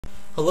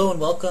Hello and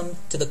welcome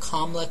to the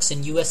COMLEX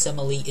and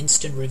USMLE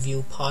Instant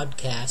Review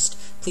podcast.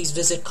 Please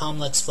visit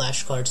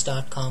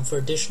comlexflashcards.com for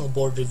additional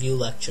board review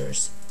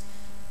lectures.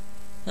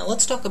 Now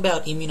let's talk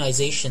about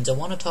immunizations. I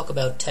want to talk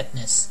about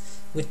tetanus.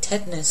 With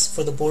tetanus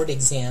for the board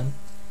exam,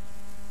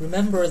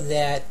 remember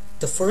that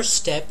the first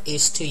step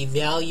is to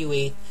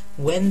evaluate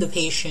when the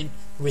patient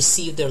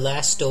received their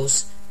last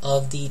dose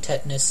of the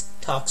tetanus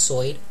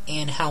toxoid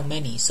and how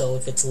many. So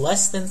if it's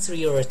less than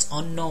 3 or it's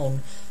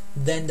unknown,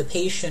 then the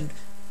patient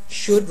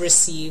should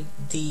receive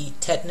the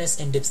tetanus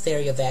and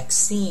diphtheria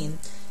vaccine,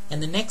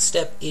 and the next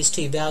step is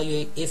to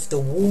evaluate if the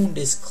wound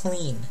is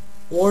clean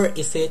or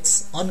if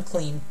it's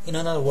unclean, in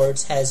other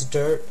words, has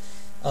dirt,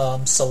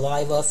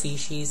 saliva,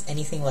 feces,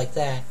 anything like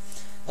that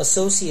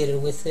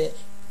associated with it.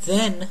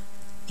 Then,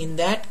 in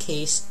that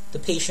case, the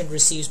patient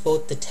receives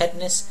both the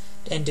tetanus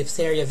and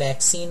diphtheria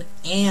vaccine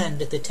and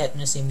the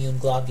tetanus immune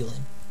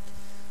globulin.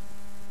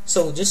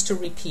 So, just to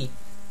repeat,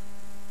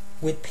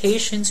 with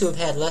patients who have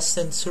had less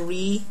than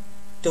 3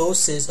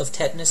 doses of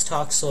tetanus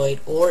toxoid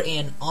or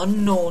an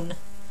unknown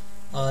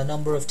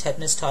number of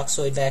tetanus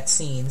toxoid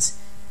vaccines,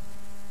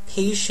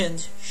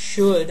 patients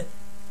should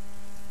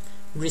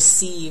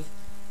receive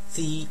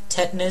the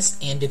tetanus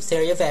and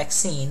diphtheria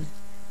vaccine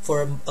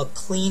for a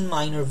clean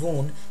minor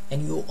wound,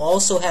 and you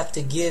also have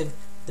to give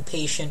the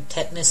patient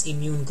tetanus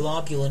immune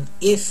globulin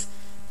if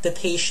the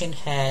patient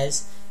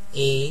has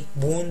a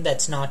wound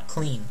that's not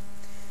clean.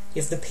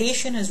 If the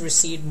patient has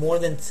received more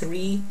than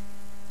 3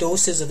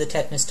 doses of the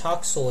tetanus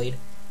toxoid,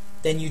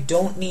 then you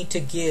don't need to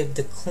give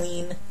the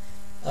clean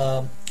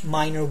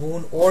minor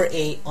wound or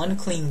a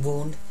unclean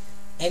wound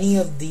any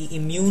of the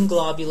immune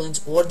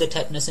globulins or the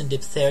tetanus and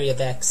diphtheria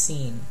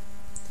vaccine.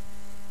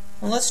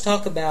 Now let's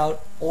talk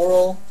about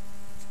oral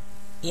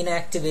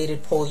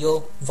inactivated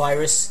polio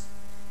virus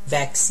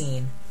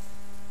vaccine.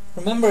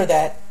 Remember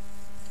that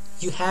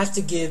you have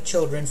to give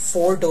children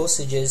 4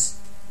 dosages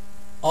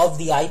of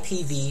the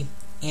IPV,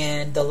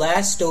 and the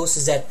last dose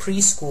is at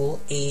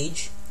preschool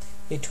age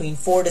between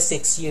 4 to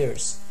 6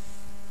 years.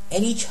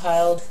 Any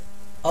child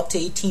up to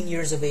 18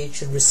 years of age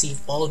should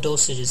receive all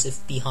dosages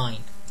if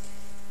behind.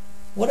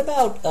 What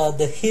about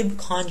the Hib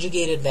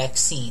conjugated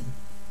vaccine?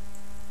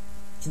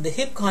 In the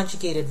Hib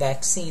conjugated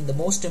vaccine, the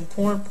most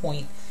important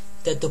point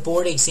that the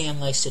board exam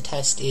likes to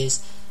test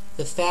is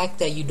the fact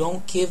that you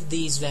don't give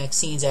these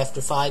vaccines after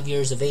 5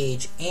 years of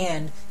age,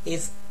 and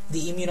if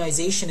the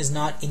immunization is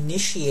not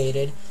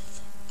initiated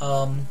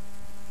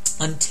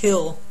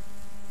until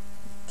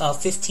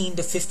 15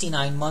 to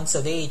 59 months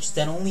of age,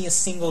 then only a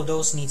single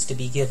dose needs to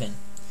be given.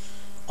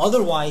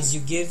 Otherwise, you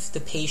give the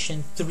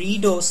patient 3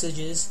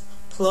 dosages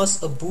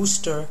plus a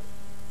booster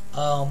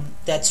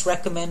that's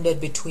recommended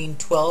between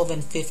 12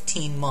 and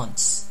 15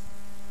 months.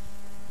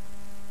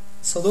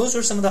 So those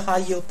are some of the high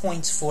yield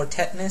points for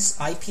tetanus,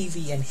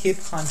 IPV, and Hib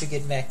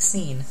conjugate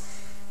vaccine.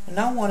 And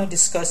now I want to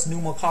discuss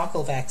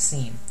pneumococcal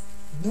vaccine.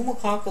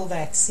 Pneumococcal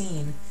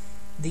vaccine,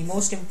 the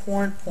most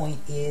important point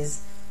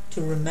is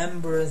to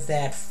remember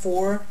that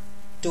 4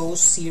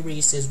 dose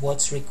series is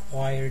what's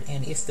required,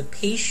 and if the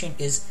patient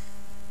is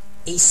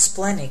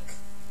asplenic,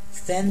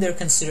 then they're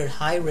considered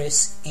high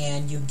risk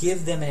and you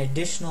give them an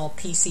additional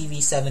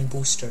PCV7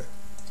 booster.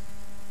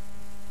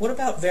 What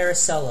about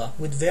varicella?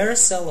 With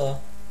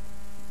varicella,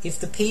 if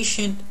the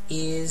patient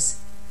is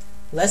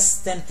less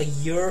than a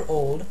year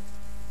old,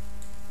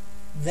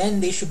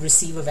 then they should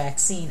receive a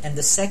vaccine, and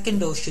the second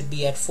dose should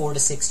be at 4 to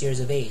 6 years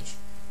of age.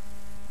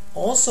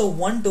 Also,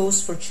 1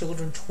 dose for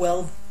children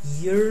 12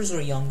 years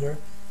or younger,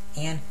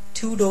 and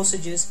 2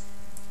 dosages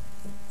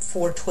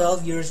for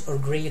 12 years or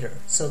greater.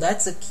 So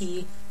that's a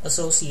key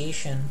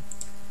association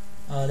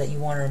that you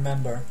want to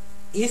remember.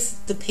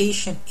 If the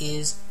patient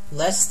is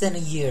less than a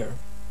year,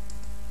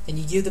 then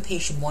you give the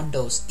patient 1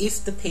 dose.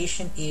 If the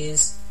patient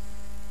is,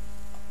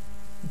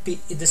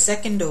 the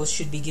second dose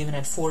should be given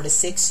at 4 to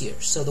 6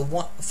 years. So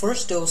the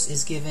first dose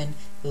is given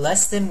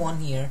less than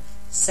 1 year,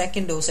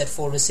 second dose at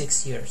 4 to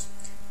 6 years.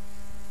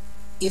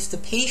 If the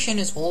patient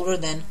is older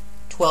than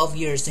 12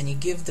 years, then you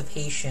give the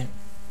patient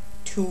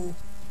 2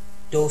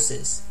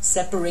 doses,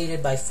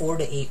 separated by 4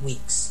 to 8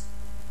 weeks.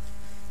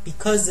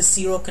 Because the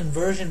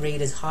seroconversion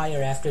rate is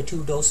higher after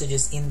 2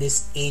 dosages in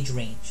this age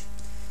range.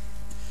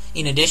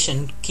 In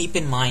addition, keep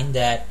in mind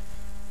that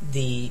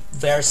the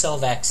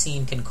varicella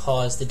vaccine can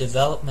cause the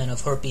development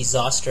of herpes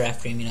zoster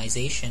after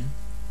immunization.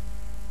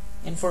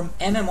 And for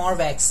MMR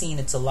vaccine,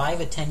 it's a live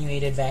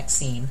attenuated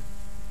vaccine,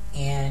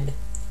 and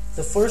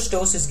the first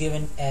dose is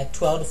given at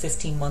 12 to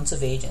 15 months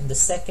of age, and the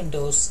second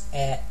dose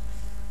at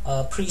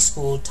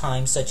preschool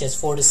time, such as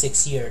 4 to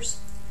 6 years.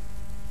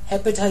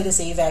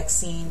 Hepatitis A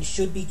vaccine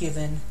should be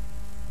given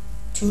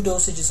 2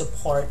 dosages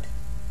apart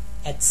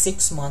at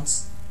 6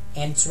 months,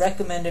 and it's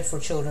recommended for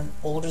children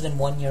older than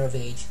 1 year of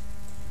age.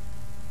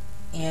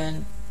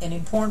 And an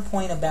important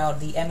point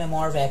about the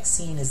MMR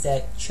vaccine is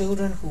that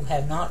children who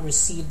have not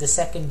received the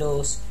second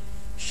dose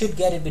should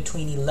get it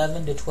between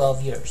 11 to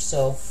 12 years.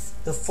 So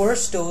the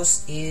first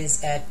dose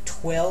is at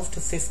 12 to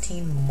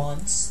 15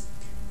 months,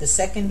 the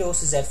second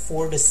dose is at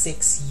 4 to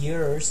 6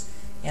 years,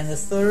 And the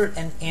third,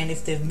 and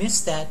if they've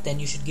missed that, then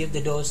you should give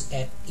the dose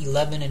at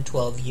 11 and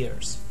 12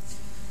 years.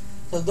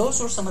 So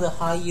those were some of the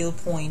high yield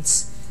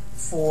points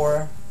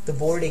for the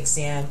board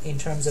exam in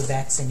terms of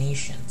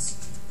vaccinations.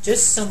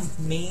 Just some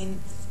main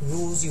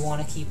rules you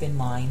want to keep in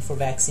mind for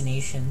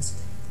vaccinations.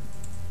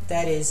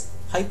 That is,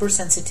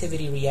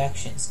 hypersensitivity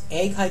reactions.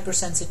 Egg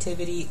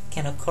hypersensitivity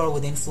can occur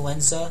with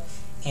influenza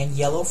and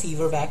yellow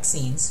fever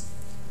vaccines.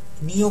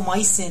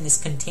 Neomycin is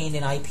contained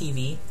in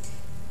IPV,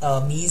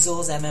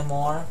 measles,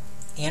 MMR,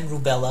 and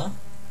rubella.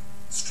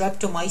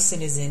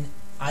 Streptomycin is in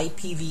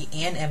IPV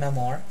and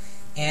MMR,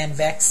 and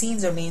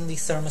vaccines are mainly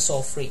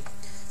thimerosal-free.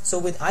 So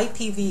with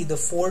IPV, the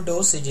 4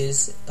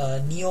 dosages,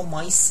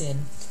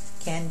 neomycin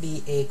can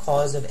be a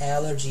cause of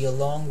allergy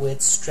along with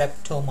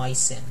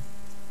streptomycin.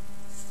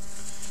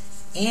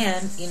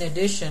 And in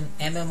addition,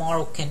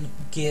 MMR can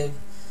give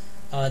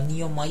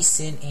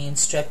neomycin and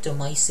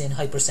streptomycin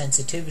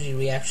hypersensitivity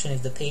reaction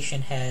if the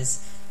patient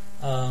has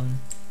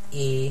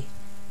a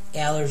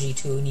allergy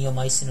to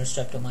neomycin or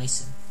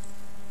streptomycin.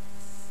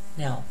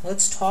 Now,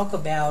 let's talk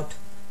about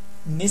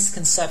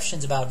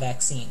misconceptions about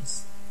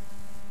vaccines.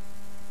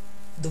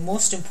 The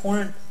most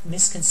important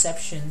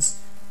misconceptions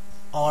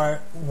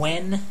are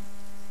when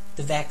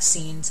the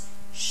vaccines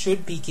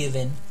should be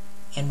given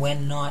and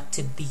when not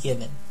to be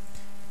given.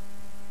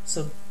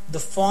 So the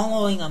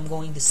following I'm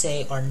going to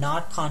say are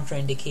not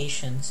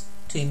contraindications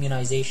to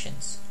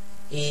immunizations.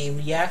 A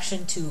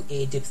reaction to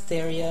a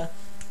diphtheria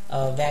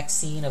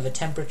vaccine of a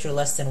temperature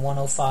less than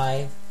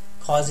 105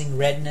 causing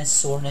redness,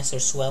 soreness, or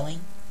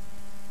swelling.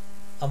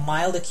 A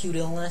mild acute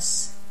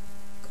illness.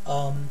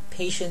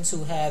 Patients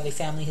who have a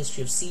family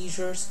history of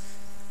seizures.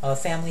 A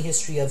family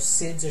history of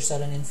SIDS or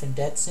sudden infant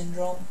death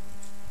syndrome.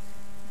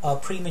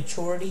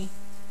 Prematurity.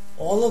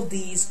 All of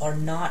these are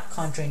not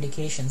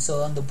contraindications.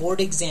 So on the board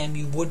exam,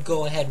 you would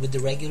go ahead with the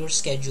regular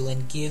schedule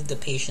and give the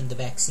patient the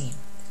vaccine.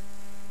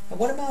 Now,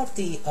 what about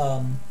the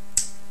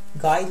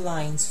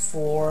guidelines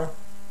for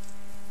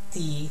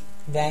the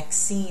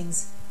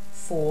vaccines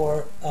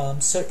for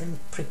certain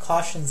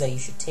precautions that you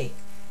should take?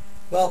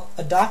 Well,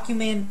 a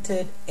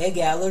documented egg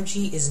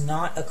allergy is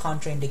not a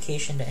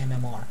contraindication to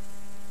MMR.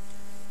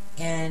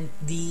 And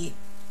the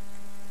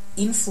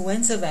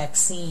influenza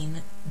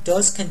vaccine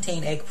does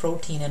contain egg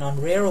protein and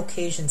on rare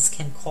occasions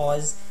can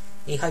cause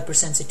a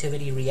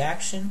hypersensitivity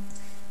reaction.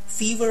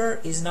 Fever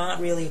is not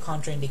really a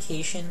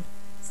contraindication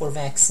for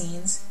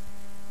vaccines.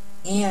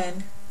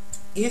 And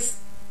if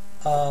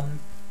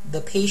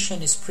the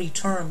patient is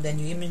preterm, then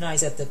you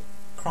immunize at the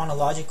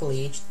chronological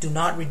age. Do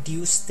not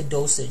reduce the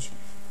dosage.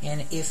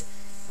 And if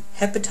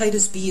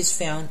hepatitis B is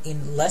found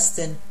in less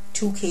than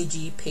 2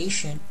 kg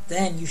patient,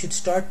 then you should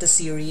start the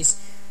series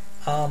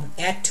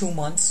at 2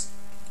 months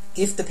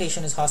if the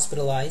patient is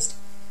hospitalized.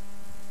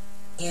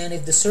 And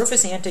if the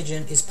surface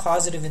antigen is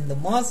positive in the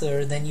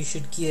mother, then you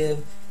should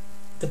give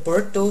the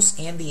birth dose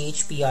and the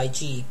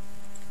HBIG,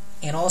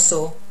 and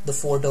also the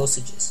 4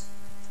 dosages.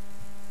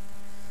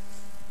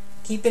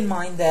 Keep in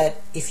mind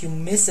that if you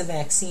miss a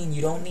vaccine,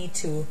 you don't need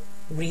to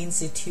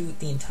reinstitute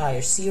the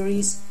entire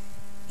series.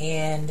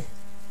 And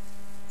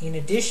in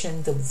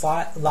addition, the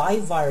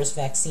live virus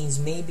vaccines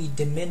may be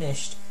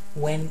diminished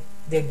when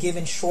they're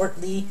given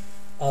shortly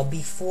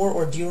before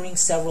or during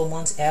several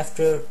months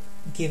after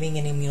giving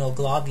an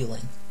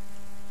immunoglobulin.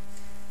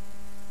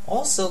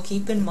 Also,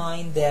 keep in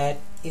mind that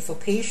if a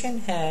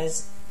patient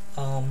has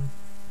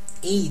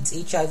AIDS,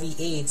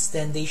 HIV/AIDS,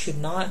 then they should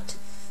not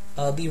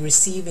be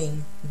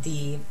receiving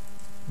the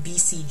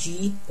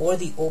BCG or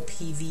the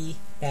OPV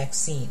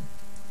vaccine.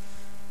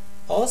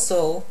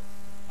 Also,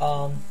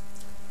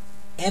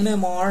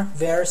 MMR,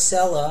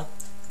 varicella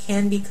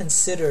can be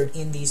considered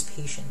in these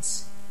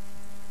patients.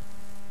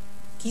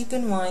 Keep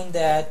in mind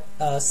that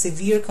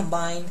severe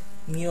combined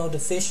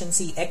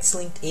immunodeficiency,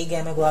 X-linked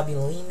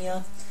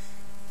agammaglobulinemia,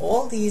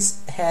 all these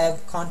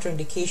have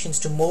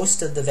contraindications to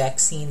most of the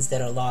vaccines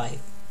that are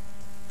live.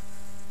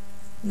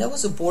 And that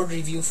was a board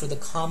review for the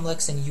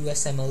COMLEX and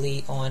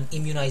USMLE on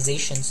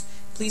immunizations.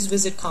 Please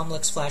visit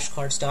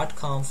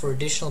COMLEXflashcards.com for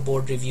additional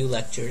board review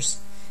lectures.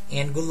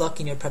 And good luck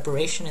in your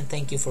preparation, and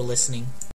thank you for listening.